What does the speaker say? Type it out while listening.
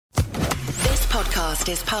podcast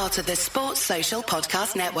is part of the Sports Social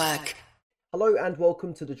Podcast Network. Hello and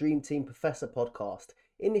welcome to the Dream Team Professor podcast.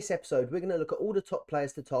 In this episode, we're going to look at all the top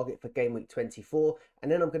players to target for Game Week 24, and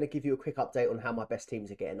then I'm going to give you a quick update on how my best teams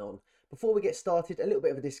are getting on. Before we get started, a little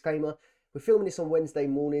bit of a disclaimer. We're filming this on Wednesday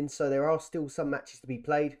morning, so there are still some matches to be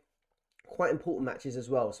played. Quite important matches as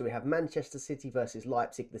well. So we have Manchester City versus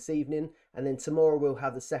Leipzig this evening, and then tomorrow we'll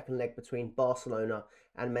have the second leg between Barcelona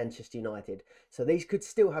and Manchester United. So these could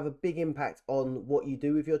still have a big impact on what you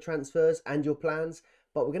do with your transfers and your plans,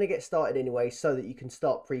 but we're going to get started anyway so that you can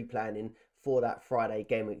start pre-planning for that Friday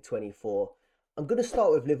Game Week 24. I'm going to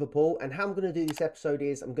start with Liverpool, and how I'm going to do this episode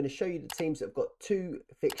is I'm going to show you the teams that have got two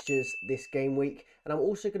fixtures this game week, and I'm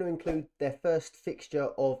also going to include their first fixture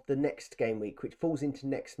of the next game week, which falls into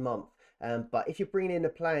next month. But if you're bringing in a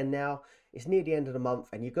player now, it's near the end of the month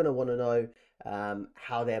and you're going to want to know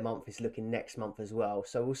how their month is looking next month as well.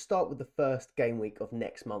 So we'll start with the first game week of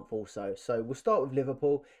next month also. So we'll start with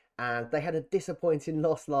Liverpool, and they had a disappointing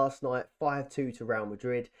loss last night, 5-2 to Real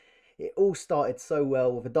Madrid. It all started so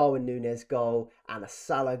well with a Darwin Núñez goal and a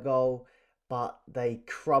Salah goal, but they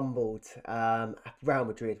crumbled. Real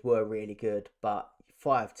Madrid were really good, but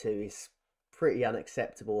 5-2 is pretty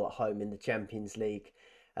unacceptable at home in the Champions League.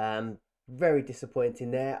 Very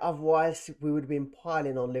disappointing there. Otherwise, we would have been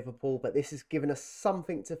piling on Liverpool, but this has given us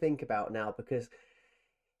something to think about now, because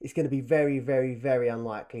it's going to be very, very, very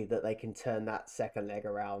unlikely that they can turn that second leg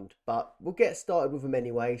around. But we'll get started with them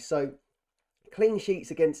anyway. So, clean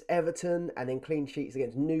sheets against Everton and then clean sheets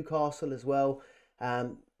against Newcastle as well.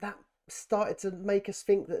 That started to make us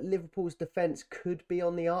think that Liverpool's defence could be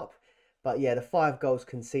on the up. But yeah, the 5 goals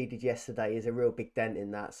conceded yesterday is a real big dent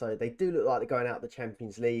in that. So they do look like they're going out of the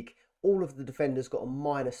Champions League. All of the defenders got a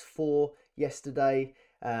 -4 yesterday,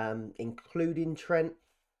 including Trent.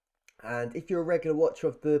 And if you're a regular watcher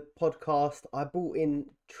of the podcast, I bought in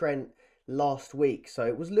Trent last week, so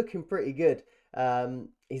it was looking pretty good.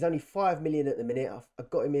 He's only 5 million at the minute. I've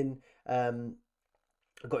got him in.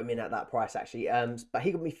 I got him in at that price actually. But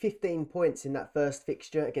he got me 15 points in that first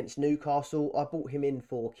fixture against Newcastle. I bought him in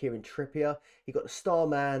for Kieran Trippier. He got the star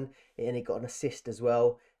man and he got an assist as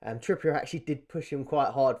well. Trippier actually did push him quite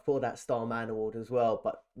hard for that star man award as well.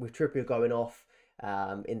 But with Trippier going off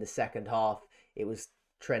in the second half, it was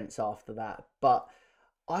Trent's after that. But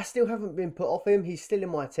I still haven't been put off him. He's still in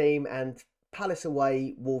my team, and Palace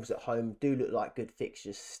away, Wolves at home do look like good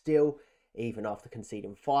fixtures still, even after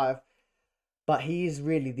conceding 5. But he is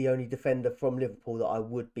really the only defender from Liverpool that I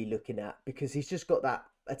would be looking at, because he's just got that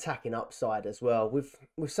attacking upside as well. With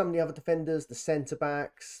some of the other defenders, the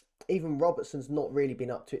centre-backs, even Robertson's not really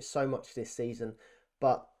been up to it so much this season.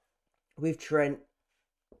 But with Trent,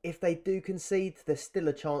 if they do concede, there's still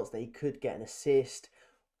a chance that he could get an assist,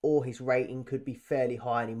 or his rating could be fairly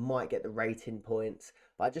high and he might get the rating points.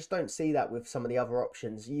 But I just don't see that with some of the other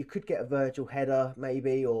options. You could get a Virgil header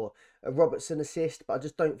maybe, or a Robertson assist, but I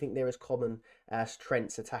just don't think they're as common as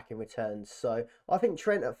Trent's attacking returns. So I think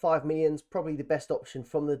Trent at 5 million is probably the best option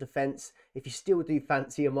from the defence, if you still do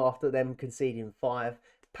fancy him after them conceding 5.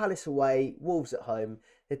 Palace away, Wolves at home.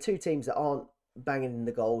 They're two teams that aren't banging in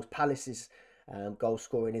the goals. Palace's goal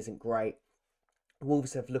scoring isn't great.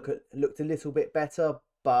 Wolves have looked a little bit better,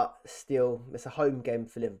 but still, it's a home game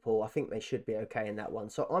for Liverpool. I think they should be okay in that one.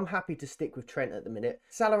 So I'm happy to stick with Trent at the minute.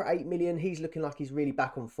 Salah at 8 million, he's looking like he's really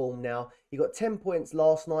back on form now. He got 10 points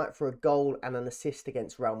last night for a goal and an assist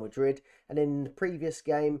against Real Madrid. And in the previous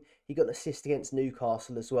game, he got an assist against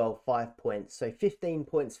Newcastle as well, 5 points. So 15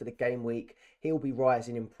 points for the game week. He'll be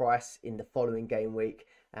rising in price in the following game week.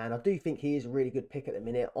 And I do think he is a really good pick at the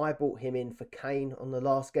minute. I bought him in for Kane on the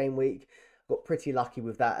last game week. Got pretty lucky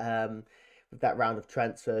with that round of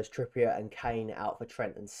transfers, Trippier and Kane out for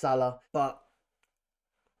Trent and Salah. But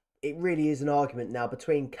it really is an argument now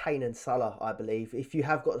between Kane and Salah, I believe. If you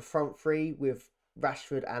have got the front three with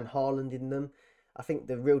Rashford and Haaland in them, I think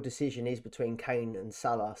the real decision is between Kane and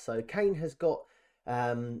Salah. So Kane has got,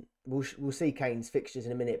 we'll see Kane's fixtures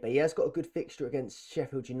in a minute, but he has got a good fixture against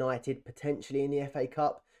Sheffield United, potentially in the FA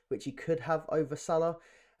Cup, which he could have over Salah.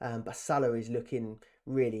 But Salah is looking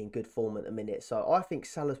really in good form at the minute. So I think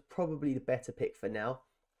Salah's probably the better pick for now.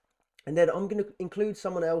 And then I'm going to include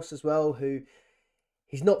someone else as well who,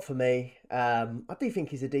 he's not for me. I do think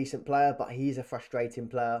he's a decent player, but he is a frustrating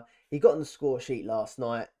player. He got on the score sheet last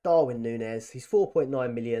night. Darwin Núñez, he's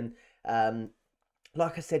 4.9 million.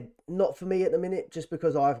 Like I said, not for me at the minute, just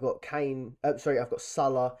because I've got I've got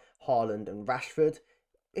Salah, Haaland and Rashford.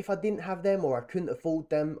 If I didn't have them or I couldn't afford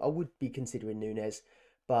them, I would be considering Núñez.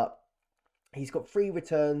 But he's got 3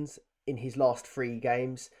 returns in his last 3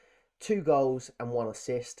 games, 2 goals and 1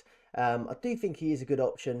 assist. I do think he is a good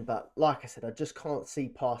option, but like I said, I just can't see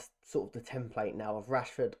past sort of the template now of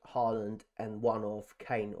Rashford, Haaland, and one of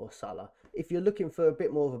Kane or Salah. If you're looking for a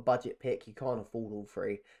bit more of a budget pick, you can't afford all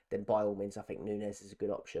three, then by all means, I think Nunes is a good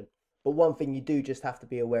option. But one thing you do just have to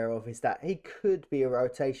be aware of is that he could be a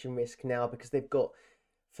rotation risk now because they've got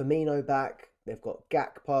Firmino back, they've got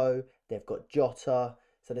Gakpo, they've got Jota.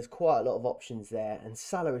 So there's quite a lot of options there. And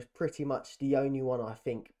Salah is pretty much the only one, I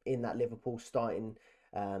think, in that Liverpool starting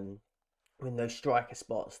in those striker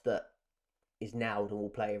spots that is nailed and will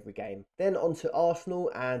play every game. Then on to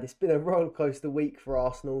Arsenal, and it's been a rollercoaster week for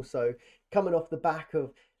Arsenal. So coming off the back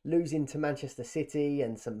of losing to Manchester City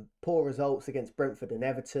and some poor results against Brentford and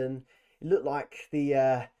Everton, it looked like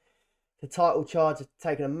the title charge had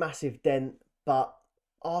taken a massive dent, but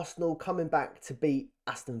Arsenal coming back to beat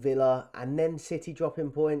Aston Villa and then City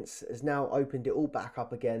dropping points has now opened it all back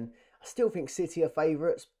up again. I still think City are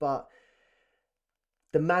favourites, but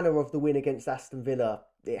the manner of the win against Aston Villa,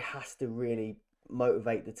 it has to really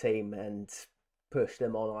motivate the team and push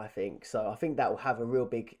them on, I think. So I think that will have a real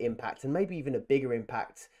big impact, and maybe even a bigger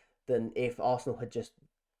impact than if Arsenal had just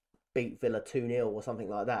beat Villa 2-0 or something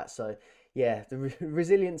like that. So yeah, the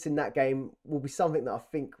resilience in that game will be something that I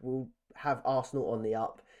think will have Arsenal on the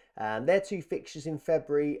up. Their two fixtures in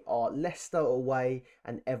February are Leicester away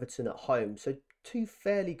and Everton at home. So two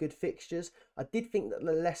fairly good fixtures. I did think that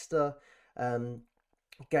the Leicester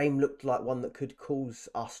game looked like one that could cause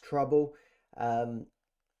us trouble.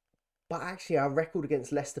 But actually our record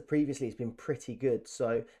against Leicester previously has been pretty good.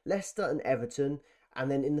 So Leicester and Everton.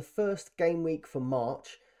 And then in the first game week for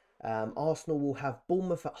March, Arsenal will have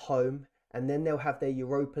Bournemouth at home. And then they'll have their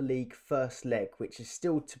Europa League first leg, which is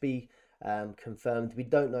still to be confirmed. We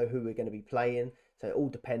don't know who we're going to be playing. So it all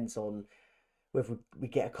depends on whether we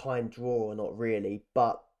get a kind draw or not really.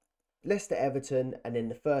 But Leicester, Everton, and then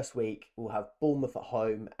the first week we'll have Bournemouth at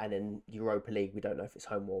home, and then Europa League. We don't know if it's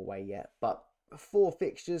home or away yet, but 4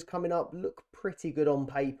 fixtures coming up look pretty good on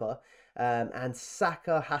paper. And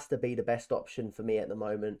Saka has to be the best option for me at the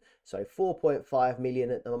moment. So 4.5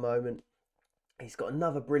 million at the moment. He's got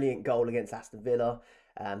another brilliant goal against Aston Villa.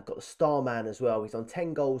 Got the star man as well. He's on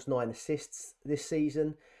 10 goals, 9 assists this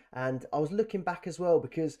season. And I was looking back as well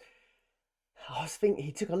because I was thinking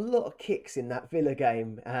he took a lot of kicks in that Villa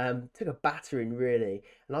game. Took a battering really.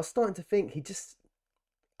 And I was starting to think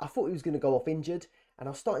I thought he was going to go off injured. And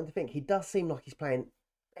I was starting to think he does seem like he's playing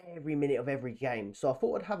every minute of every game. So I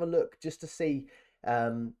thought I'd have a look just to see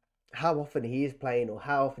how often he is playing or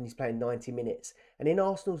how often he's playing 90 minutes. And in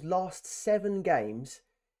Arsenal's last 7 games,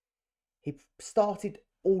 he started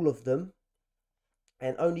all of them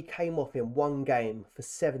and only came off in one game for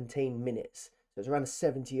 17 minutes. So it was around the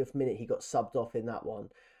 70th minute he got subbed off in that one.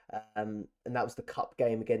 And that was the cup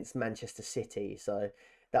game against Manchester City. So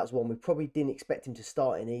that was one we probably didn't expect him to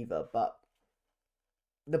start in either. But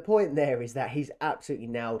the point there is that he's absolutely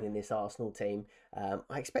nailed in this Arsenal team.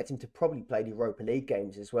 I expect him to probably play the Europa League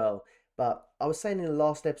games as well. But I was saying in the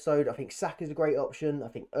last episode, I think Saka's a great option. I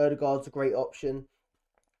think Ødegaard's a great option.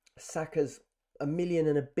 Saka's $1 million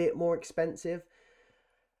and a bit more expensive.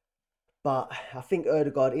 But I think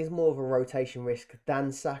Ødegaard is more of a rotation risk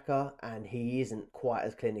than Saka, and he isn't quite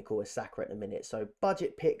as clinical as Saka at the minute. So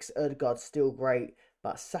budget picks, Ødegaard's still great,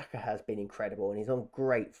 but Saka has been incredible and he's on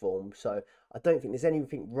great form. So I don't think there's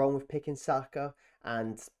anything wrong with picking Saka,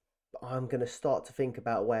 and I'm going to start to think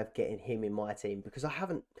about a way of getting him in my team because I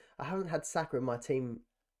haven't had Saka in my team.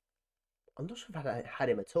 I'm not sure if I had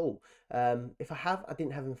him at all. If I have, I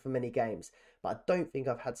didn't have him for many games. But I don't think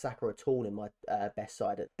I've had Saka at all in my best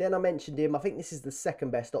side. Then I mentioned him. I think this is the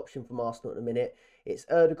second best option from Arsenal at the minute. It's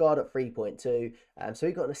Ødegaard at 3.2. So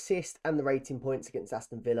he got an assist and the rating points against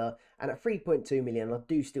Aston Villa. And at 3.2 million, I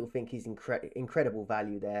do still think he's incredible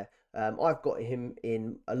value there. I've got him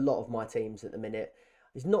in a lot of my teams at the minute.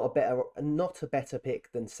 He's not a better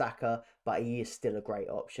pick than Saka, but he is still a great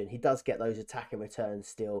option. He does get those attacking returns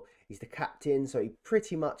still. He's the captain, so he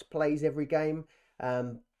pretty much plays every game.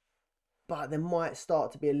 But there might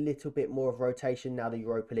start to be a little bit more of rotation now the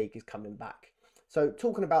Europa League is coming back. So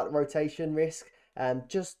talking about rotation risk,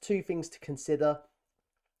 just 2 things to consider.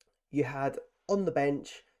 You had on the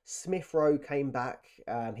bench, Smith Rowe came back.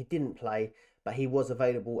 He didn't play, but he was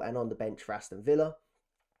available and on the bench for Aston Villa.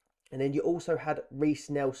 And then you also had Reece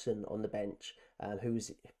Nelson on the bench,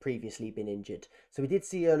 who's previously been injured. So we did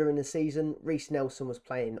see earlier in the season, Reece Nelson was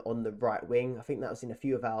playing on the right wing. I think that was in a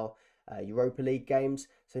few of our Europa League games.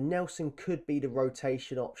 So Nelson could be the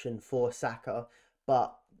rotation option for Saka.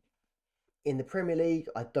 But in the Premier League,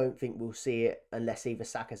 I don't think we'll see it unless either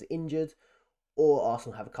Saka's injured or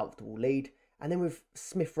Arsenal have a comfortable lead. And then with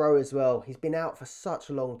Smith Rowe as well, he's been out for such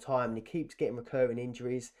a long time and he keeps getting recurring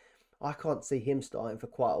injuries. I can't see him starting for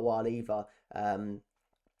quite a while either,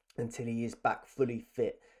 until he is back fully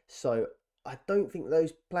fit. So I don't think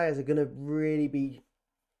those players are going to really be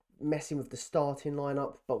messing with the starting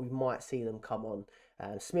lineup, but we might see them come on.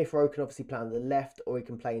 Smith Rowe can obviously play on the left, or he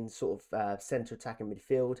can play in sort of centre attacking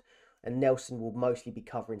midfield, and Nelson will mostly be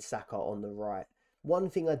covering Saka on the right.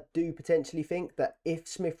 One thing I do potentially think that if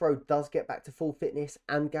Smith Rowe does get back to full fitness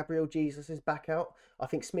and Gabriel Jesus is back out, I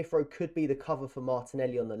think Smith Rowe could be the cover for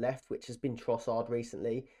Martinelli on the left, which has been Trossard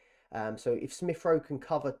recently. So if Smith Rowe can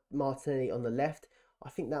cover Martinelli on the left, I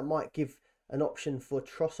think that might give an option for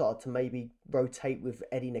Trossard to maybe rotate with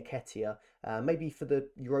Eddie Nketiah, maybe for the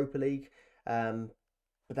Europa League.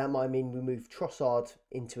 But that might mean we move Trossard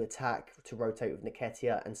into attack to rotate with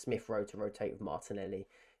Nketiah and Smith Rowe to rotate with Martinelli.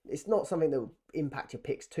 It's not something that will impact your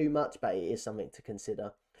picks too much, but it is something to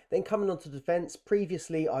consider. Then coming on to defence,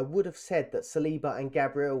 previously I would have said that Saliba and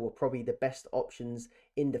Gabriel were probably the best options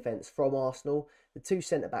in defence from Arsenal. The two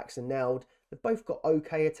centre-backs are nailed. They've both got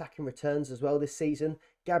okay attacking returns as well this season.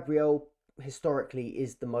 Gabriel historically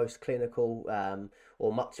is the most clinical,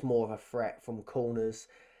 or much more of a threat from corners,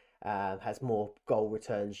 has more goal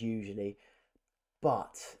returns usually.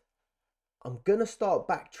 But I'm going to start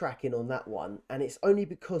backtracking on that one, and it's only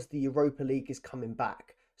because the Europa League is coming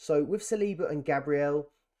back. So with Saliba and Gabriel,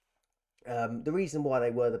 the reason why they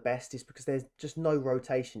were the best is because there's just no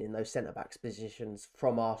rotation in those centre-backs positions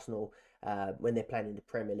from Arsenal when they're playing in the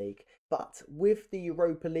Premier League. But with the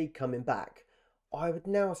Europa League coming back, I would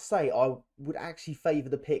now say I would actually favour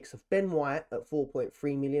the picks of Ben White at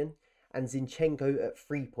 4.3 million and Zinchenko at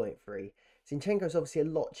 3.3. Zinchenko's obviously a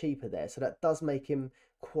lot cheaper there, so that does make him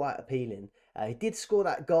quite appealing. He did score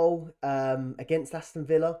that goal against Aston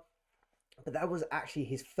Villa, but that was actually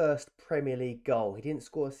his first Premier League goal. He didn't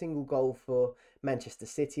score a single goal for Manchester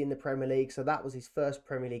City in the Premier League, so that was his first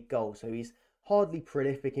Premier League goal. So he's hardly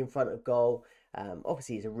prolific in front of goal.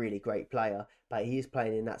 Obviously, he's a really great player, but he is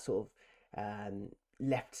playing in that sort of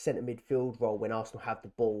left centre midfield role when Arsenal have the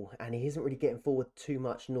ball, and he isn't really getting forward too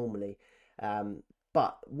much normally.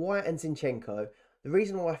 But White and Zinchenko, the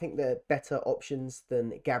reason why I think they're better options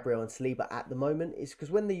than Gabriel and Saliba at the moment is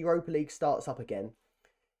because when the Europa League starts up again,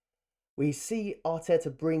 we see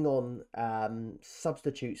Arteta bring on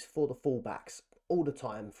substitutes for the fullbacks all the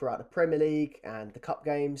time throughout the Premier League and the cup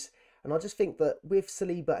games. And I just think that with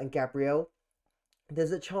Saliba and Gabriel,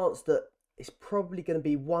 there's a chance that it's probably going to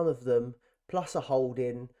be one of them plus a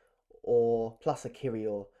Holding or plus a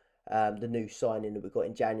Kirill, the new signing that we got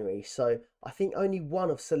in January. So I think only one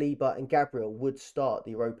of Saliba and Gabriel would start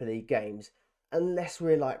the Europa League games, unless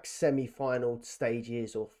we're like semi-final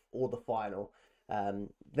stages or the final.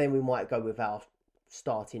 Then we might go with our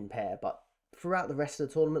starting pair. But throughout the rest of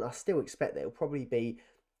the tournament, I still expect that it'll probably be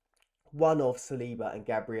one of Saliba and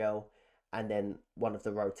Gabriel and then one of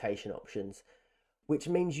the rotation options, which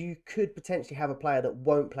means you could potentially have a player that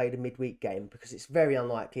won't play the midweek game because it's very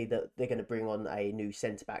unlikely that they're going to bring on a new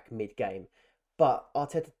centre-back mid-game. But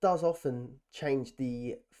Arteta does often change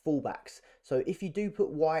the fullbacks. So if you do put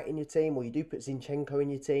White in your team or you do put Zinchenko in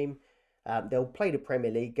your team, they'll play the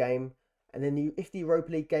Premier League game. And then if the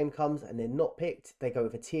Europa League game comes and they're not picked, they go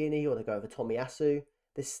with a Tierney or they go with a Tomiyasu.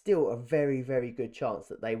 There's still a very, very good chance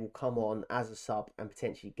that they will come on as a sub and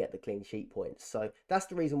potentially get the clean sheet points. So that's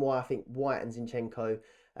the reason why I think White and Zinchenko,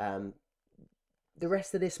 the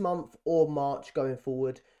rest of this month or March going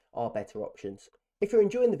forward, are better options. If you're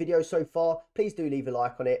enjoying the video so far, please do leave a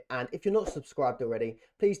like on it. And if you're not subscribed already,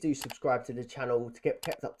 please do subscribe to the channel to get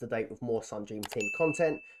kept up to date with more Sun Dream Team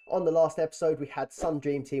content. On the last episode, we had Sun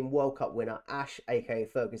Dream Team World Cup winner Ash, aka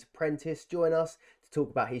Fergus's apprentice, join us to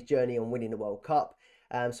talk about his journey on winning the World Cup.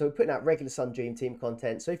 So we're putting out regular Sun Dream Team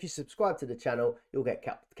content. So if you subscribe to the channel, you'll get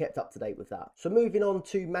kept up to date with that. So moving on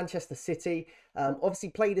to Manchester City, obviously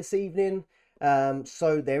play this evening.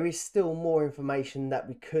 So there is still more information that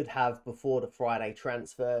we could have before the Friday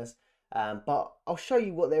transfers. But I'll show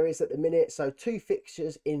you what there is at the minute. So 2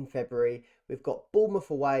 fixtures in February. We've got Bournemouth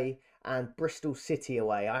away and Bristol City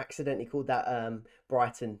away. I accidentally called that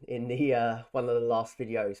Brighton in the one of the last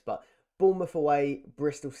videos. But Bournemouth away,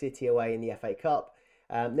 Bristol City away in the FA Cup.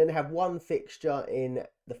 Then they have one fixture in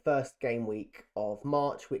the first game week of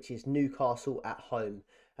March, which is Newcastle at home.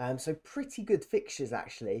 So pretty good fixtures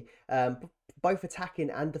actually, both attacking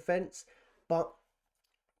and defence. But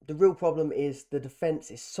the real problem is the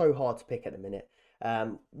defence is so hard to pick at the minute.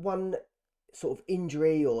 One sort of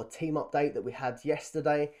injury or team update that we had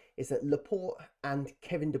yesterday is that Laporte and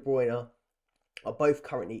Kevin De Bruyne are both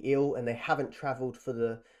currently ill and they haven't travelled for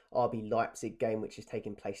the RB Leipzig game, which is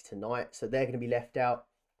taking place tonight. So they're going to be left out.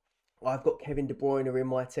 I've got Kevin De Bruyne in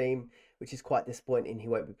my team, which is quite disappointing. He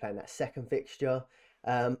won't be playing that second fixture.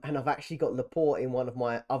 And I've actually got Laporte in one of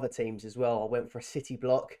my other teams as well. I went for a City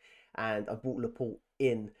block and I brought Laporte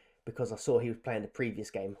in because I saw he was playing the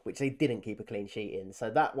previous game, which they didn't keep a clean sheet in. So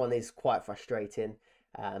that one is quite frustrating.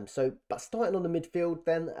 But starting on the midfield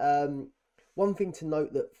then, one thing to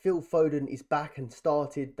note that Phil Foden is back and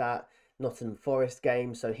started that Nottingham Forest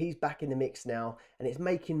game. So he's back in the mix now and it's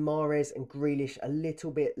making Mahrez and Grealish a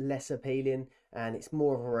little bit less appealing and it's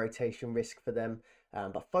more of a rotation risk for them.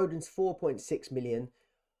 But Foden's 4.6 million.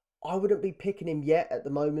 I wouldn't be picking him yet at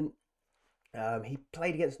the moment. He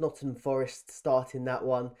played against Nottingham Forest, starting that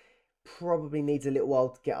one. Probably needs a little while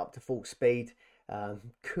to get up to full speed.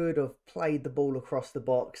 Could have played the ball across the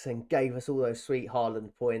box and gave us all those sweet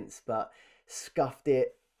Haaland points, but scuffed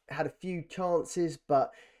it. Had a few chances,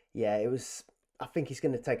 but yeah, it was. I think he's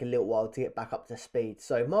going to take a little while to get back up to speed.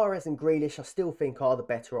 So Mahrez and Grealish, I still think are the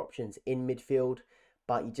better options in midfield,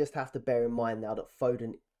 but you just have to bear in mind now that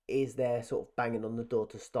Foden is there sort of banging on the door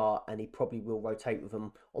to start and he probably will rotate with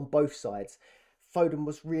them on both sides. Foden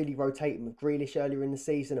was really rotating with Grealish earlier in the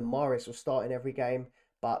season and Mahrez was starting every game,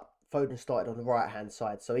 but Foden started on the right hand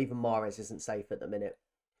side, so even Mahrez isn't safe at the minute.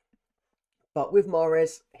 But with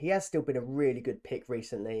Mahrez, he has still been a really good pick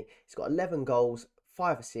recently. He's got 11 goals,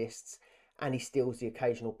 5 assists, and he steals the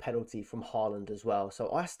occasional penalty from Haaland as well.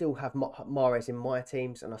 So I still have Mahrez in my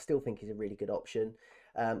teams, and I still think he's a really good option.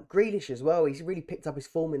 Grealish as well, he's really picked up his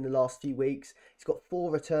form in the last few weeks. He's got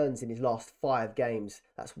 4 returns in his last 5 games.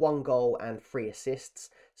 That's 1 goal and 3 assists.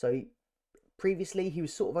 So previously he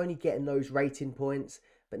was sort of only getting those rating points,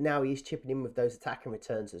 but now he's chipping in with those attacking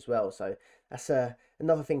returns as well. So that's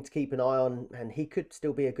another thing to keep an eye on, and he could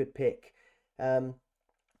still be a good pick.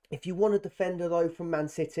 If you want a defender though from Man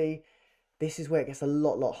City, this is where it gets a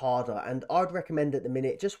lot harder, and I'd recommend at the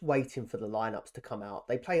minute just waiting for the lineups to come out.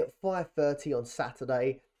 They play at 5:30 on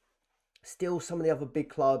Saturday. Still, some of the other big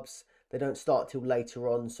clubs, they don't start till later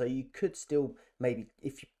on, so you could still maybe,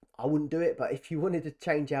 I wouldn't do it, but if you wanted to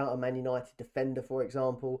change out a Man United defender, for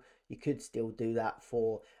example, you could still do that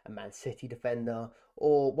for a Man City defender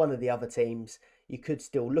or one of the other teams. You could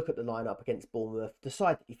still look at the lineup against Bournemouth,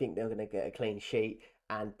 decide that you think they're going to get a clean sheet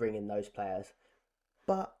and bring in those players.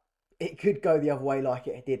 But it could go the other way like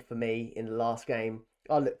it did for me in the last game.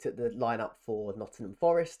 I looked at the lineup for Nottingham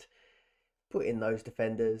Forest, put in those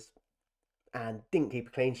defenders and didn't keep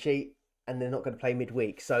a clean sheet, and they're not going to play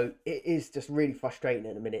midweek. So it is just really frustrating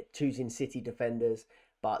at the minute choosing City defenders.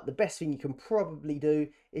 But the best thing you can probably do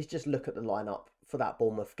is just look at the lineup for that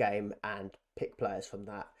Bournemouth game and pick players from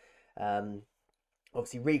that.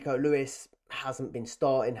 Obviously, Rico Lewis hasn't been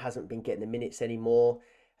starting, hasn't been getting the minutes anymore.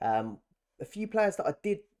 A few players that I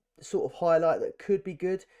did sort of highlight that could be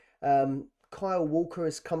good. Kyle Walker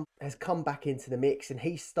has come back into the mix, and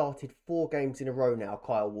he started 4 games in a row now.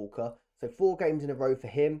 Kyle Walker, so 4 games in a row for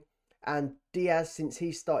him. And Diaz, since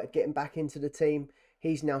he started getting back into the team,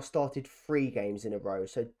 he's now started 3 games in a row.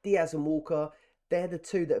 So Diaz and Walker, they're the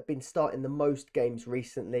 2 that have been starting the most games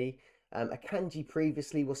recently. Akanji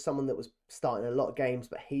previously was someone that was starting a lot of games,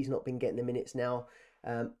 but he's not been getting the minutes now.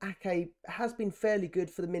 Ake has been fairly good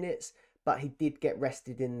for the minutes, but he did get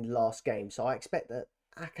rested in the last game. So I expect that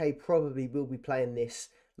Ake probably will be playing this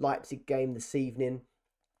Leipzig game this evening,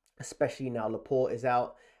 especially now Laporte is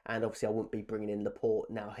out. And obviously I wouldn't be bringing in Laporte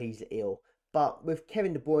now he's ill. But with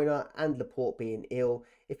Kevin De Bruyne and Laporte being ill,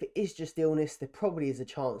 if it is just illness, there probably is a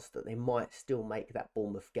chance that they might still make that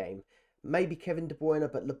Bournemouth game. Maybe Kevin De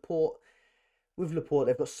Bruyne, but Laporte, with Laporte,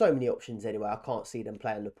 they've got so many options anyway. I can't see them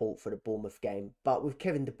playing Laporte for the Bournemouth game. But with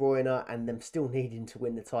Kevin De Bruyne and them still needing to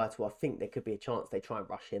win the title, I think there could be a chance they try and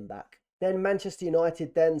rush him back. Then Manchester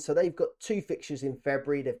United then, so they've got 2 fixtures in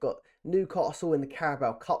February. They've got Newcastle in the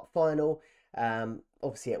Carabao Cup final,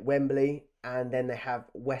 obviously at Wembley. And then they have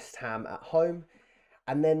West Ham at home.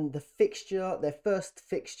 And then their first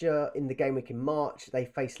fixture in the game week in March, they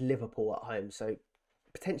face Liverpool at home. So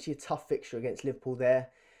potentially a tough fixture against Liverpool there.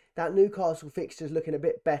 That Newcastle fixture is looking a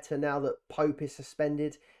bit better now that Pope is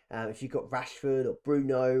suspended. If you've got Rashford or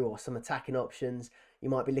Bruno or some attacking options, you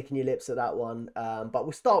might be licking your lips at that one. But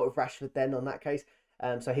we'll start with Rashford then on that case.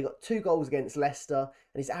 So he got 2 goals against Leicester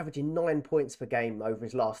and he's averaging 9 points per game over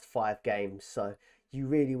his last 5 games. So you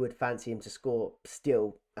really would fancy him to score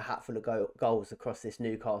still a hatful of goals across this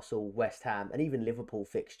Newcastle, West Ham and even Liverpool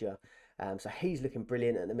fixture. So he's looking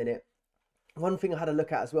brilliant at the minute. One thing I had a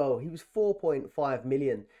look at as well, he was 4.5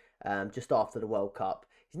 million just after the World Cup.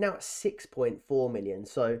 He's now at 6.4 million.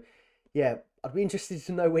 So, yeah, I'd be interested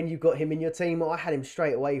to know when you got him in your team. I had him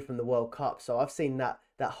straight away from the World Cup. So I've seen that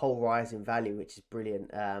whole rise in value, which is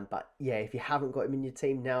brilliant. But, yeah, if you haven't got him in your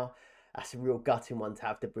team now, that's a real gutting one to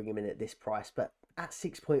have to bring him in at this price. But at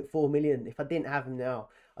 6.4 million, if I didn't have him now,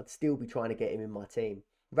 I'd still be trying to get him in my team.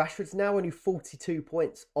 Rashford's now only 42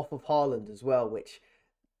 points off of Haaland as well, which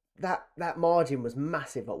that margin was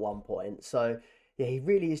massive at one point. So yeah, he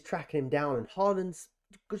really is tracking him down, and Haaland's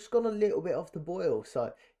just gone a little bit off the boil.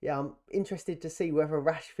 So yeah, I'm interested to see whether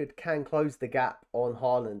Rashford can close the gap on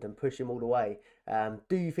Haaland and push him all the way.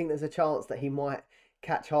 Do you think there's a chance that he might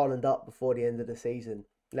catch Haaland up before the end of the season?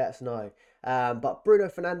 Let us know. But Bruno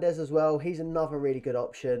Fernandes as well, he's another really good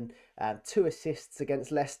option. 2 assists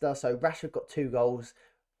against Leicester. So Rashford got 2 goals,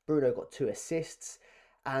 Bruno got 2 assists.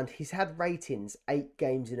 And he's had ratings 8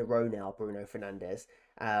 games in a row now, Bruno Fernandes.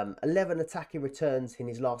 11 attacking returns in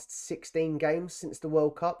his last 16 games since the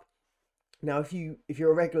World Cup. Now, if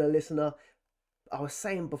you're a regular listener, I was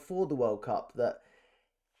saying before the World Cup that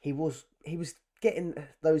he was getting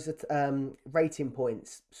those rating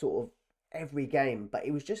points sort of every game, but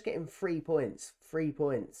he was just getting 3 points, 3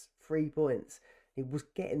 points, 3 points. He was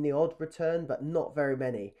getting the odd return, but not very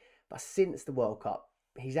many. But since the World Cup,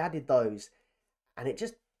 he's added those, and it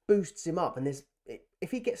just boosts him up. And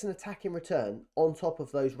if he gets an attacking return on top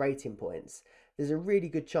of those rating points, there's a really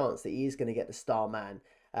good chance that he is going to get the star man.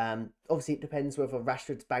 Obviously, it depends whether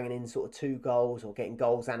Rashford's banging in sort of 2 goals or getting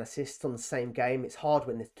goals and assists on the same game. It's hard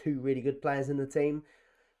when there's 2 really good players in the team.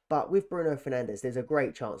 But with Bruno Fernandes, there's a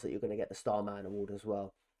great chance that you're going to get the star man award as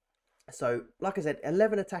well. So, like I said,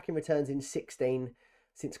 11 attacking returns in 16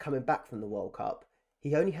 since coming back from the World Cup.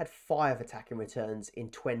 He only had 5 attacking returns in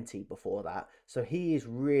 20 before that. So he is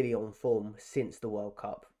really on form since the World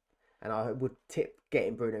Cup. And I would tip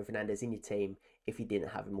getting Bruno Fernandes in your team if you didn't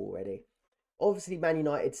have him already. Obviously, Man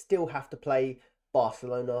United still have to play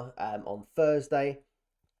Barcelona on Thursday.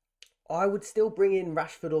 I would still bring in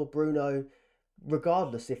Rashford or Bruno,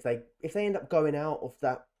 regardless if they end up going out of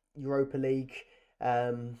that Europa League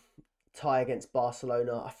tie against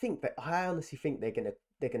Barcelona. I honestly think they're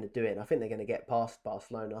gonna do it. I think they're gonna get past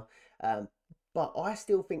Barcelona. But I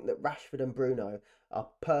still think that Rashford and Bruno are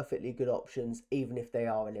perfectly good options, even if they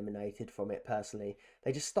are eliminated from it. Personally,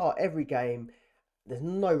 they just start every game. There's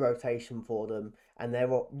no rotation for them, and they're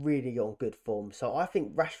really on good form. So I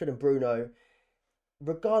think Rashford and Bruno,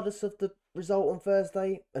 regardless of the result on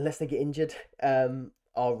Thursday, unless they get injured,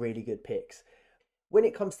 are really good picks. When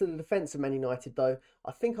it comes to the defence of Man United, though,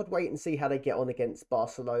 I think I'd wait and see how they get on against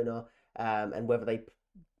Barcelona and whether they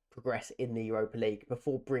progress in the Europa League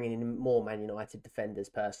before bringing in more Man United defenders,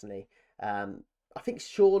 personally. I think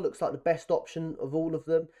Shaw looks like the best option of all of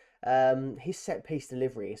them. His set-piece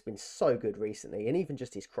delivery has been so good recently, and even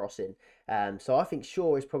just his crossing. So I think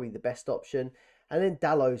Shaw is probably the best option. And then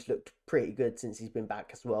Dallow's looked pretty good since he's been back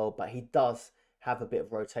as well, but he does have a bit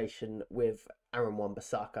of rotation with Aaron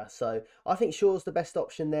Wan-Bissaka. So I think Shaw's the best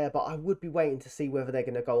option there, but I would be waiting to see whether they're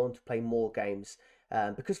going to go on to play more games.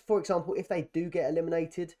 Because, for example, if they do get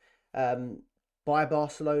eliminated by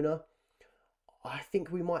Barcelona, I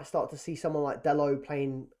think we might start to see someone like Dalot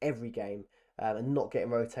playing every game and not getting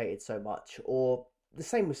rotated so much. Or the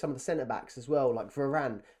same with some of the centre-backs as well, like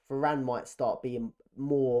Varane. Varane might start being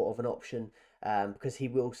more of an option because he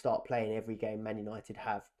will start playing every game Man United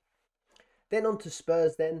have. Then on to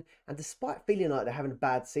Spurs then, and despite feeling like they're having a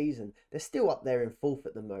bad season, they're still up there in 4th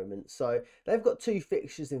at the moment. So they've got 2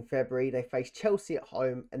 fixtures in February. They face Chelsea at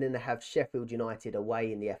home, and then they have Sheffield United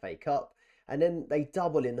away in the FA Cup. And then they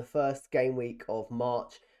double in the first game week of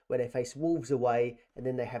March, where they face Wolves away, and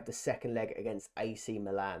then they have the second leg against AC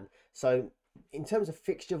Milan. So in terms of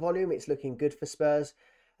fixture volume, it's looking good for Spurs.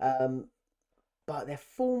 But their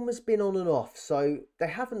form has been on and off. So they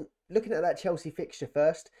haven't... Looking at that Chelsea fixture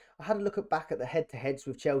first, I had a look back at the head-to-heads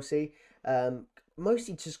with Chelsea,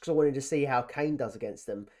 mostly just because I wanted to see how Kane does against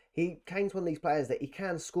them. Kane's one of these players that he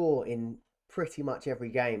can score in pretty much every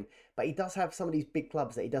game, but he does have some of these big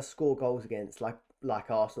clubs that he does score goals against, like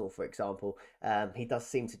Arsenal, for example. He does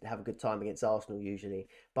seem to have a good time against Arsenal usually.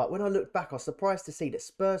 But when I looked back, I was surprised to see that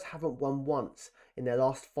Spurs haven't won once in their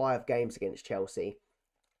last 5 games against Chelsea,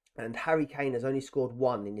 and Harry Kane has only scored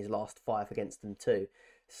 1 in his last 5 against them too.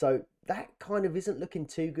 So that kind of isn't looking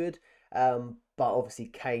too good. But obviously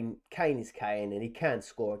Kane is Kane, and he can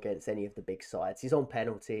score against any of the big sides. He's on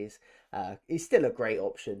penalties. He's still a great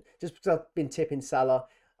option. Just because I've been tipping Salah,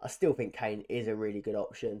 I still think Kane is a really good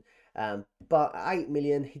option. But at 8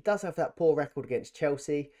 million, he does have that poor record against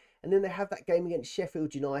Chelsea. And then they have that game against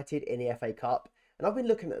Sheffield United in the FA Cup. And I've been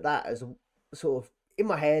looking at that as a sort of, in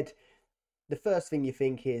my head, the first thing you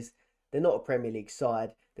think is, they're not a Premier League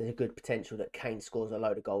side. There's a good potential that Kane scores a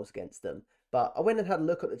load of goals against them. But I went and had a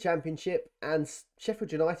look at the Championship, and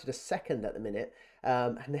Sheffield United are 2nd at the minute,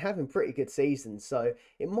 and they're having pretty good seasons. So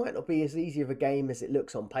it might not be as easy of a game as it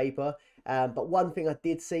looks on paper. But one thing I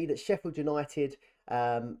did see, that Sheffield United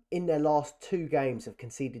in their last 2 games have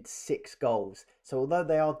conceded 6 goals. So although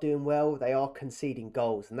they are doing well, they are conceding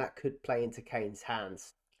goals, and that could play into Kane's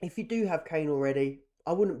hands. If you do have Kane already,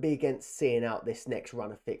 I wouldn't be against seeing out this next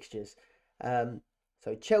run of fixtures.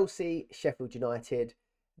 So Chelsea, Sheffield United,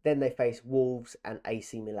 then they face Wolves and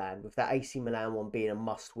AC Milan, with that AC Milan one being a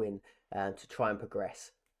must-win to try and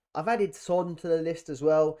progress. I've added Son to the list as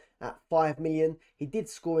well at 5 million. He did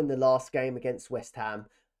score in the last game against West Ham,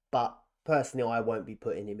 but personally I won't be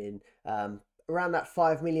putting him in. Around that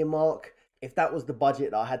 5 million mark, if that was the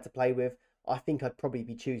budget that I had to play with, I think I'd probably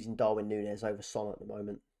be choosing Darwin Núñez over Son at the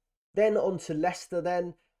moment. Then on to Leicester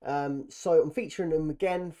then. So I'm featuring them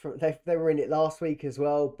again. They were in it last week as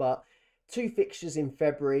well, but 2 fixtures in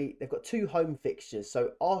February. They've got 2 home fixtures.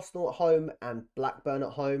 So Arsenal at home and Blackburn at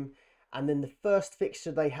home. And then the first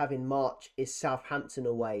fixture they have in March is Southampton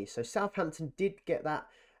away. So Southampton did get that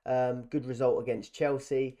good result against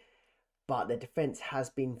Chelsea, but their defence has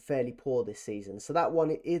been fairly poor this season. So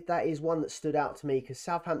that is one that stood out to me, because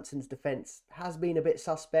Southampton's defence has been a bit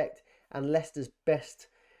suspect, and Leicester's best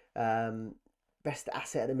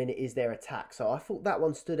asset at the minute is their attack. So I thought that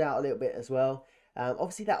one stood out a little bit as well.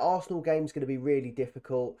 Obviously, that Arsenal game is going to be really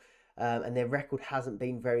difficult, and their record hasn't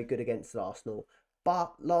been very good against Arsenal.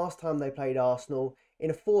 But last time they played Arsenal,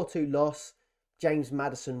 in a 4-2 loss, James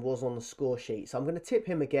Maddison was on the score sheet. So I'm going to tip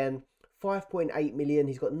him again. 5.8 million.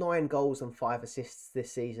 He's got 9 goals and 5 assists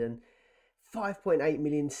this season. 5.8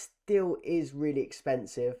 million still is really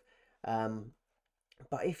expensive.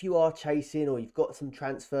 But if you are chasing, or you've got some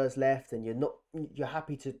transfers left and you're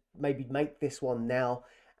happy to maybe make this one now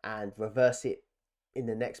and reverse it in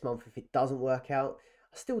the next month if it doesn't work out,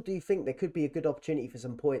 I still do think there could be a good opportunity for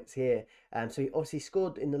some points here. So he obviously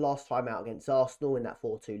scored in the last time out against Arsenal in that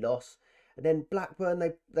 4-2 loss. And then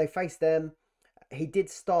Blackburn, they faced them. He did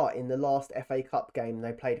start in the last FA Cup game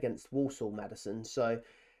they played against Walsall, Maddison. So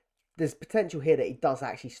there's potential here that he does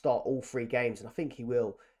actually start all 3 games, and I think he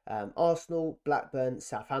will. Arsenal, Blackburn,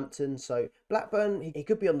 Southampton. So Blackburn, he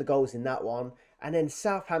could be on the goals in that one. And then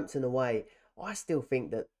Southampton away, I still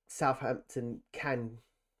think that Southampton can...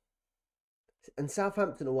 And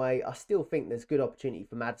Southampton away, I still think there's good opportunity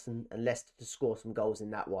for Maddison and Leicester to score some goals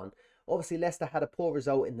in that one. Obviously, Leicester had a poor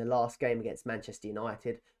result in the last game against Manchester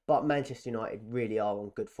United, but Manchester United really are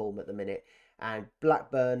on good form at the minute. And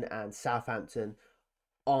Blackburn and Southampton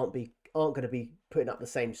aren't going to be putting up the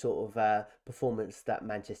same sort of performance that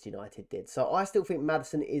Manchester United did. So I still think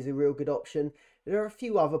Maddison is a real good option. There are a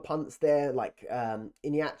few other punts there, like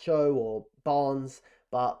Iheanacho or Barnes,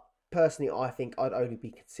 but personally, I think I'd only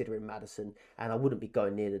be considering Maddison, and I wouldn't be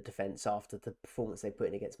going near the defence after the performance they put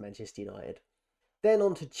in against Manchester United. Then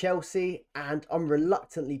on to Chelsea, and I'm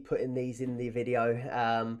reluctantly putting these in the video.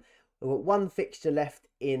 We've got 1 fixture left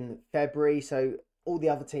in February, so all the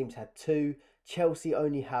other teams had 2. Chelsea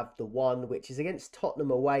only have the 1, which is against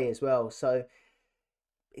Tottenham away as well. So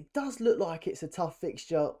it does look like it's a tough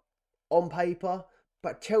fixture on paper,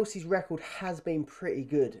 but Chelsea's record has been pretty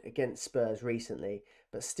good against Spurs recently.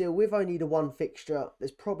 But still, with only the 1 fixture,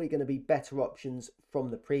 there's probably going to be better options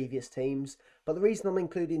from the previous teams. But the reason I'm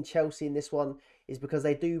including Chelsea in this one is because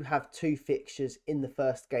they do have 2 fixtures in the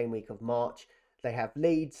first game week of March. They have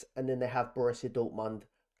Leeds and then they have Borussia Dortmund,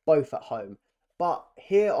 both at home. But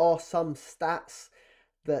here are some stats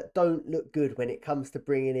that don't look good when it comes to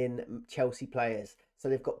bringing in Chelsea players. So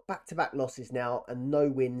they've got back-to-back losses now and no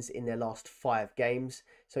wins in their last 5 games.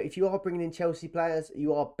 So if you are bringing in Chelsea players,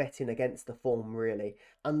 you are betting against the form, really.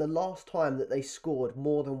 And the last time that they scored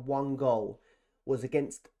more than 1 goal was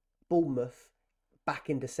against Bournemouth back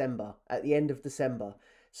in December, at the end of December.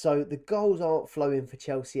 So the goals aren't flowing for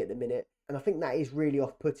Chelsea at the minute. And I think that is really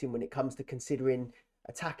off-putting when it comes to considering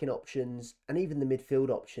attacking options and even the midfield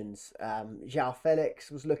options. João Felix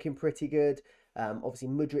was looking pretty good. Obviously,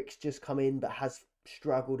 Mudrik's just come in but has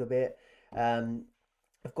struggled a bit.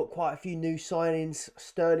 I've got quite a few new signings.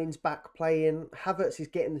 Sterling's back playing. Havertz is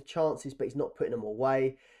getting the chances, but he's not putting them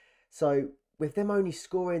away. So with them only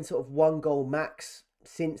scoring sort of 1 goal max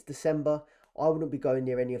since December, I wouldn't be going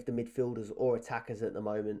near any of the midfielders or attackers at the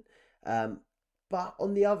moment. But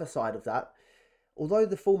on the other side of that, although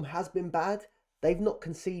the form has been bad, they've not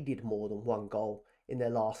conceded more than 1 goal in their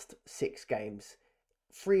last 6 games.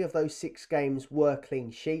 3 of those 6 games were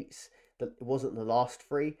clean sheets. It wasn't the last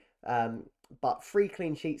 3. But 3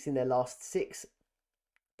 clean sheets in their last 6.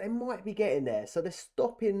 They might be getting there. So they're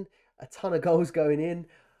stopping a ton of goals going in,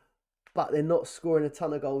 but they're not scoring a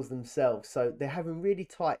ton of goals themselves. So they're having really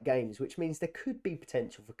tight games, which means there could be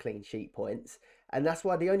potential for clean sheet points. And that's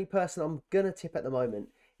why the only person I'm going to tip at the moment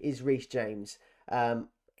is Reece James.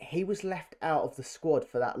 He was left out of the squad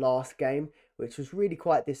for that last game, which was really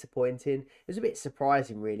quite disappointing. It was a bit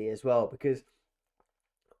surprising, really, as well, because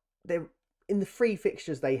in the 3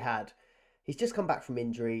 fixtures they had, he's just come back from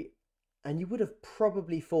injury, and you would have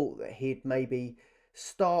probably thought that he'd maybe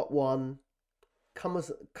start one, come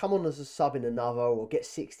on as a sub in another, or get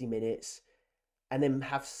 60 minutes, and then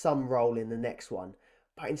have some role in the next one.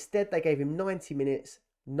 But instead, they gave him 90 minutes,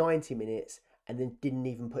 and then didn't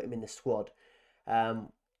even put him in the squad.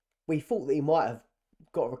 We thought that he might have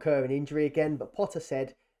got a recurring injury again, but Potter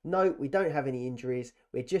said, no, we don't have any injuries.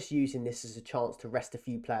 We're just using this as a chance to rest a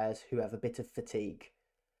few players who have a bit of fatigue.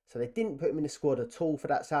 So they didn't put him in the squad at all for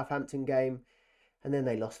that Southampton game, and then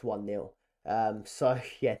they lost 1-0. So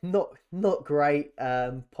yeah, not great.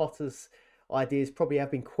 Potter's ideas probably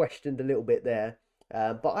have been questioned a little bit there,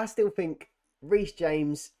 but I still think Reece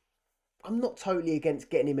James, I'm not totally against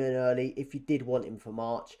getting him in early if you did want him for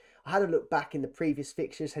March. I had a look back in the previous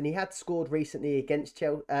fixtures, and he had scored recently against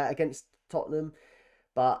Tottenham,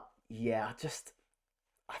 but yeah,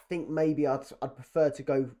 I think maybe I'd prefer to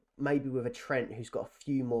go maybe with a Trent who's got a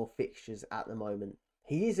few more fixtures at the moment.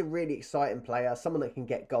 He is a really exciting player, someone that can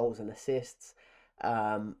get goals and assists.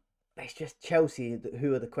 It's just Chelsea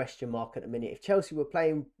who are the question mark at the minute. If Chelsea were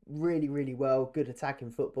playing really, really well, good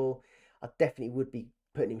attacking football, I definitely would be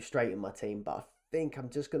putting him straight in my team. But I think I'm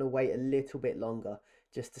just going to wait a little bit longer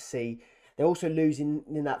just to see. They're also losing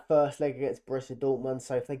in that first leg against Borussia Dortmund.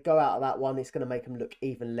 So if they go out of that one, it's going to make them look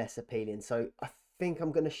even less appealing. So I think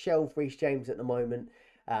I'm going to shelve Reece James at the moment.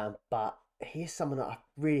 But he is someone that I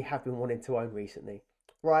really have been wanting to own recently.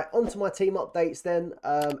 Right, on to my team updates then.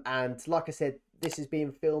 And like I said, this is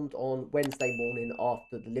being filmed on Wednesday morning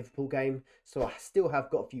after the Liverpool game. So I still have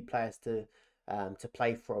got a few players to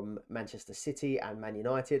play from Manchester City and Man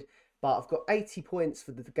United. But I've got 80 points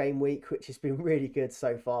for the game week, which has been really good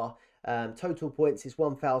so far. Total points is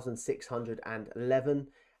 1,611.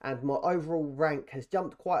 And my overall rank has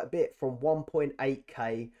jumped quite a bit from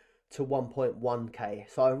 1.8k to 1.1k.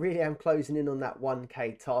 So I really am closing in on that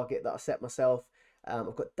 1k target that I set myself.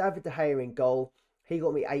 I've got David De Gea in goal. He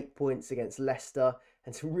got me 8 points against Leicester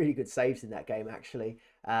and some really good saves in that game, actually.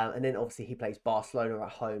 And then obviously he plays Barcelona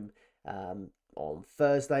at home on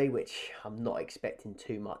Thursday, which I'm not expecting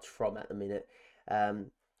too much from at the minute.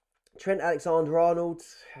 Trent Alexander-Arnold,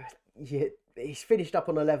 yeah, he's finished up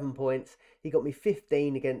on 11 points. He got me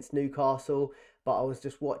 15 against Newcastle, but I was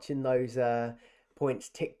just watching those points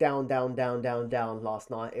tick down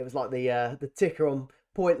last night. It was like the ticker on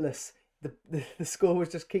Pointless. The score was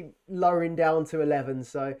just keep lowering down to 11,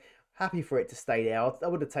 so happy for it to stay there. I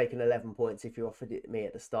would have taken 11 points if you offered it to me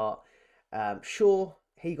at the start. Shaw,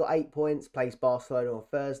 he got 8 points, plays Barcelona on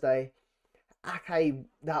Thursday. Ake,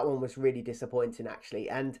 that one was really disappointing, actually.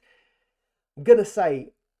 And I'm going to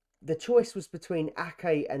say, the choice was between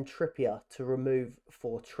Ake and Trippier to remove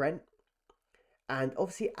for Trent. And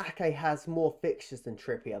obviously Ake has more fixtures than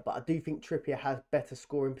Trippier, but I do think Trippier has better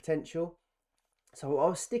scoring potential. So I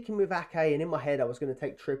was sticking with Ake, and in my head I was going to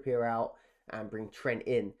take Trippier out and bring Trent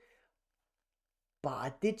in. But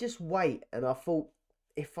I did just wait, and I thought,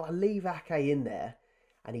 if I leave Ake in there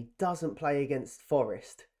and he doesn't play against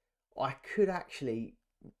Forest, I could actually,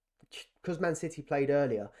 because Man City played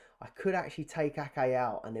earlier, I could actually take Ake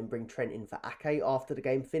out and then bring Trent in for Ake after the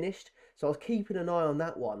game finished. So I was keeping an eye on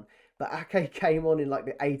that one. But Ake came on in like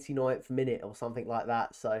the 89th minute or something like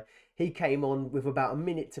that. So he came on with about a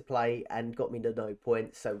minute to play and got me the no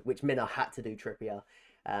points, so which meant I had to do Trippier.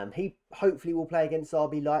 He hopefully will play against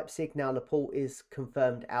RB Leipzig. Now Laporte is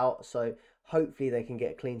confirmed out, so hopefully they can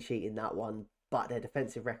get a clean sheet in that one. But their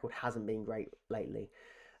defensive record hasn't been great lately.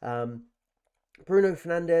 Bruno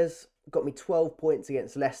Fernandes got me 12 points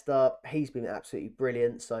against Leicester. He's been absolutely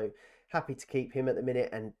brilliant, so happy to keep him at the minute,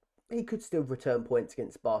 and he could still return points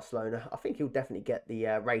against Barcelona. I think he'll definitely get the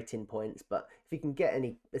rating points, but if he can get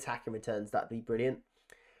any attacking returns, that'd be brilliant.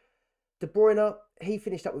 De Bruyne, he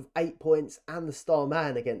finished up with 8 points and the star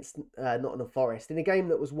man against Nottingham Forest in a game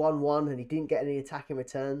that was 1-1 and he didn't get any attacking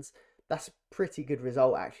returns. That's a pretty good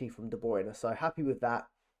result actually from De Bruyne, so happy with that.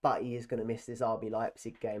 But he is going to miss this RB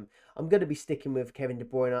Leipzig game. I'm going to be sticking with Kevin De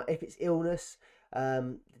Bruyne. If it's illness,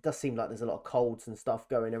 it does seem like there's a lot of colds and stuff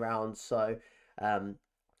going around, so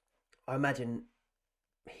I imagine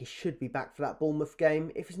he should be back for that Bournemouth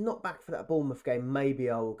game. If he's not back for that Bournemouth game, maybe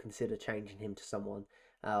I will consider changing him to someone.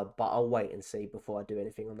 But I'll wait and see before I do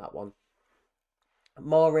anything on that one.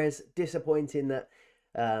 Mahrez, disappointing that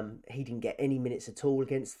he didn't get any minutes at all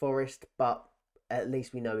against Forest, but at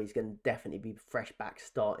least we know he's going to definitely be fresh back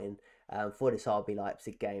starting for this RB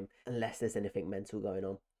Leipzig game, unless there's anything mental going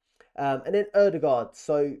on. And then Ødegaard,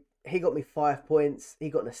 so he got me 5 points.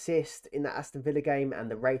 He got an assist in that Aston Villa game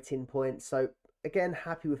and the rating points. So again,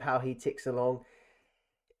 happy with how he ticks along.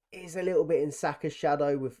 Is a little bit in Saka's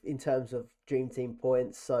shadow in terms of Dream Team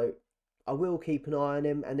points, so I will keep an eye on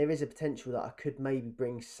him, and there is a potential that I could maybe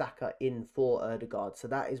bring Saka in for Erdegaard, so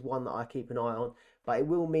that is one that I keep an eye on, but it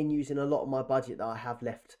will mean using a lot of my budget that I have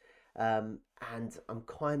left, and I'm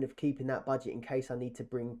kind of keeping that budget in case I need to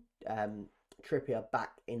bring Trippier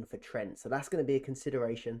back in for Trent, so that's going to be a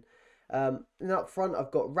consideration. And up front,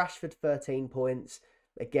 I've got Rashford 13 points.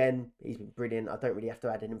 Again, he's been brilliant. I don't really have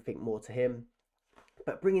to add anything more to him.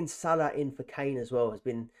 But bringing Salah in for Kane as well has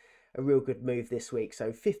been a real good move this week.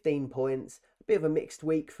 So 15 points, a bit of a mixed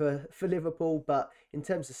week for Liverpool. But in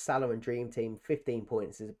terms of Salah and Dream Team, 15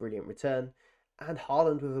 points is a brilliant return. And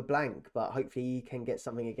Haaland with a blank, but hopefully he can get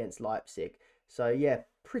something against Leipzig. So yeah,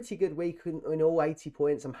 pretty good week in all 80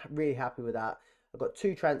 points. I'm really happy with that. I've got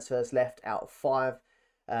 2 transfers left out of 5.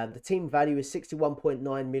 The team value is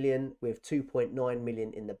 61.9 million with 2.9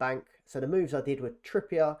 million in the bank. So the moves I did were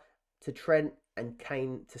Trippier to Trent and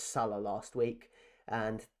Kane to Salah last week.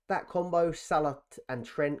 And that combo, Salah and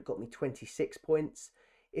Trent, got me 26 points.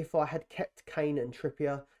 If I had kept Kane and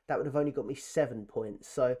Trippier, that would have only got me 7 points.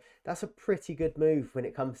 So that's a pretty good move when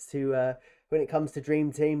it comes to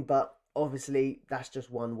Dream Team. But obviously, that's just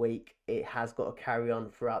 1 week. It has got to carry on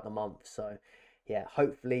throughout the month. So yeah,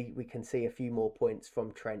 hopefully we can see a few more points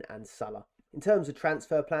from Trent and Salah. In terms of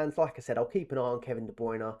transfer plans, like I said, I'll keep an eye on Kevin De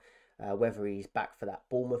Bruyne, whether he's back for that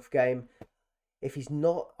Bournemouth game. If he's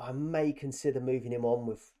not, I may consider moving him on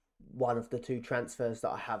with one of the 2 transfers that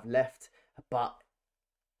I have left. But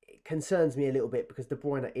it concerns me a little bit because De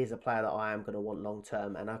Bruyne is a player that I am going to want long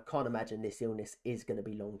term, and I can't imagine this illness is going to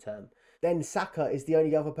be long term. Then Saka is the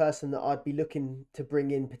only other person that I'd be looking to bring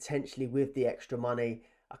in potentially with the extra money.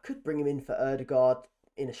 I could bring him in for Erdegaard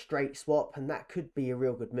in a straight swap, and that could be a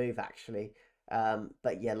real good move actually.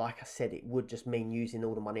 But yeah, like I said, it would just mean using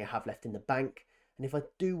all the money I have left in the bank. And if I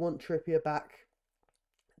do want Trippier back,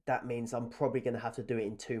 that means I'm probably going to have to do it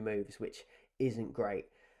in 2 moves, which isn't great.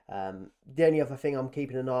 The only other thing I'm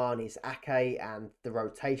keeping an eye on is Ake and the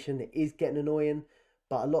rotation. It is getting annoying,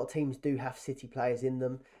 but a lot of teams do have City players in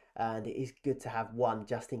them, and it is good to have one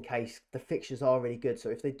just in case. The fixtures are really good, so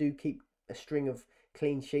if they do keep a string of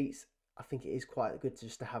clean sheets, I think it is quite good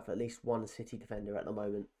just to have at least one City defender at the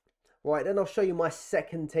moment. Right, then I'll show you my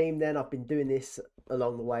second team then. I've been doing this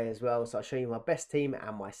along the way as well. So I'll show you my best team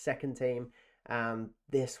and my second team.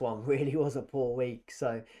 This one really was a poor week.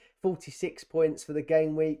 So 46 points for the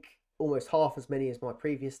game week, almost half as many as my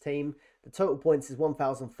previous team. The total points is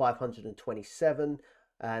 1,527.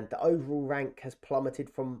 And the overall rank has plummeted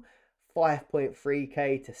from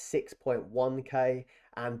 5.3k to 6.1k,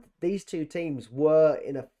 and these 2 teams were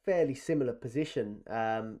in a fairly similar position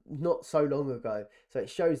not so long ago, so it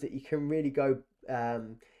shows that you can really go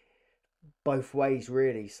both ways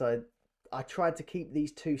really. So I tried to keep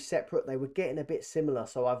these 2 separate. They were getting a bit similar,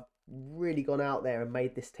 so I've really gone out there and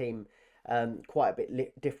made this team quite a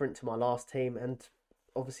bit different to my last team, and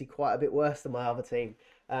obviously quite a bit worse than my other team.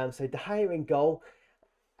 So De Gea in goal,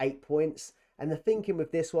 8 points. And the thinking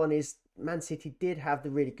with this one is Man City did have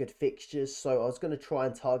the really good fixtures, so I was going to try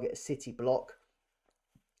and target a City block.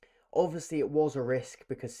 Obviously, it was a risk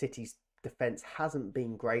because City's defence hasn't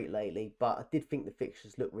been great lately, but I did think the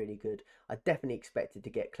fixtures looked really good. I definitely expected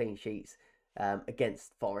to get clean sheets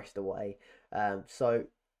against Forest away. So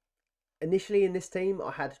initially in this team,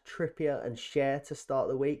 I had Trippier and Schär to start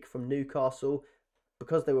the week from Newcastle.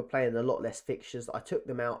 Because they were playing a lot less fixtures, I took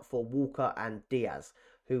them out for Walker and Diaz,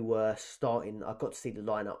 who were starting. I got to see the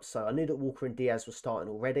lineup, so I knew that Walker and Diaz were starting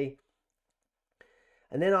already.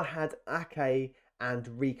 And then I had Ake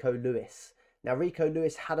and Rico Lewis. Now, Rico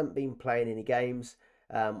Lewis hadn't been playing any games,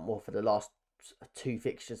 for the last 2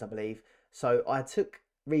 fixtures, I believe. So I took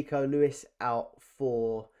Rico Lewis out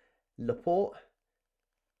for Laporte,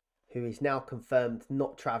 who is now confirmed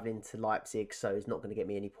not travelling to Leipzig, so he's not going to get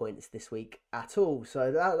me any points this week at all.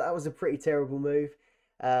 So that was a pretty terrible move.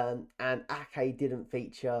 And Ake didn't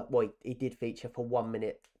feature. Well, he did feature for 1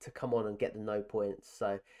 minute to come on and get the no points.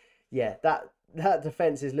 So, yeah, that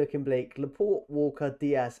defence is looking bleak. Laporte, Walker,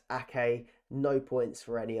 Diaz, Ake, no points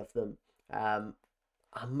for any of them. I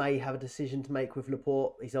may have a decision to make with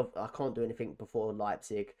Laporte. I can't do anything before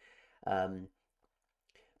Leipzig.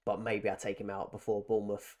 But maybe I take him out before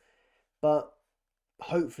Bournemouth. But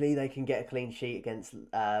hopefully they can get a clean sheet against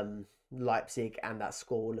Leipzig, and that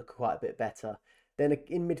score will look quite a bit better. Then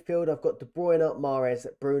in midfield, I've got De Bruyne, Mahrez,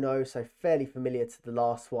 Bruno, so fairly familiar to the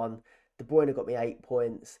last one. De Bruyne got me 8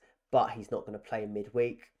 points, but he's not going to play in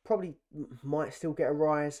midweek. Probably might still get a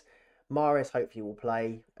rise. Mahrez hopefully will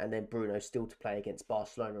play, and then Bruno still to play against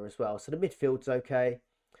Barcelona as well. So the midfield's okay.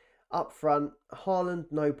 Up front, Haaland,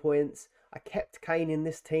 no points. I kept Kane in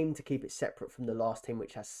this team to keep it separate from the last team,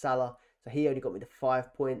 which has Salah. So he only got me to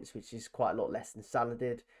 5 points, which is quite a lot less than Salah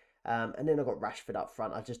did. And then I got Rashford up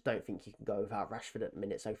front. I just don't think you can go without Rashford at the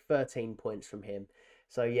minute. So 13 points from him.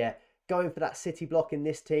 So yeah, going for that City block in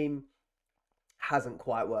this team hasn't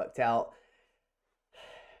quite worked out.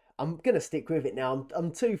 I'm going to stick with it now.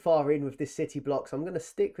 I'm too far in with this City block. So I'm going to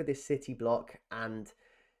stick with this City block and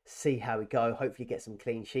see how we go. Hopefully get some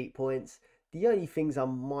clean sheet points. The only things I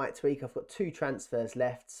might tweak, I've got 2 transfers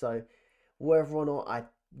left. So whether or not I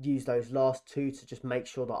use those last 2 to just make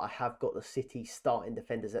sure that I have got the City starting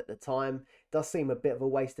defenders at the time. Does seem a bit of a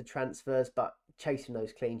waste of transfers, but chasing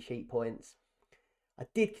those clean sheet points. I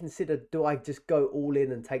did consider, do I just go all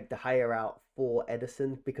in and take De Gea out for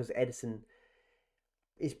Ederson? Because Ederson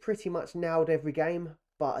is pretty much nailed every game.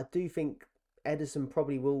 But I do think Ederson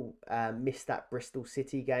probably will miss that Bristol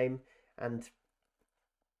City game. And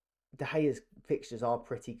De Gea's fixtures are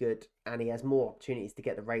pretty good, and he has more opportunities to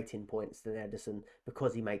get the rating points than Ederson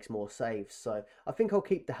because he makes more saves. So I think I'll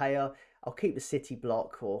keep De Gea. I'll keep the City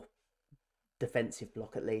block, or defensive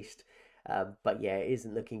block at least. But yeah, it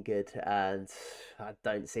isn't looking good, and I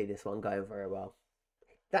don't see this one going very well.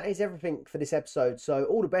 That is everything for this episode. So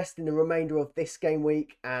all the best in the remainder of this game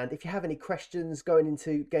week. And if you have any questions going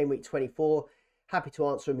into game week 24, happy to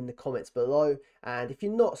answer them in the comments below. And if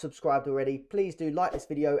you're not subscribed already, please do like this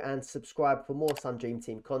video and subscribe for more Sun Dream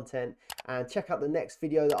Team content. And check out the next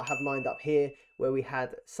video that I have lined up here, where we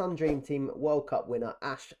had Sun Dream Team World Cup winner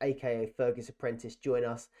Ash, aka Fergus Apprentice, join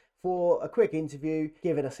us for a quick interview,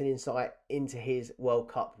 giving us an insight into his World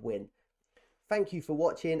Cup win. Thank you for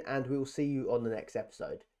watching, and we will see you on the next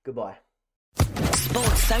episode. Goodbye.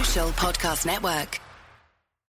 Sports Social Podcast Network.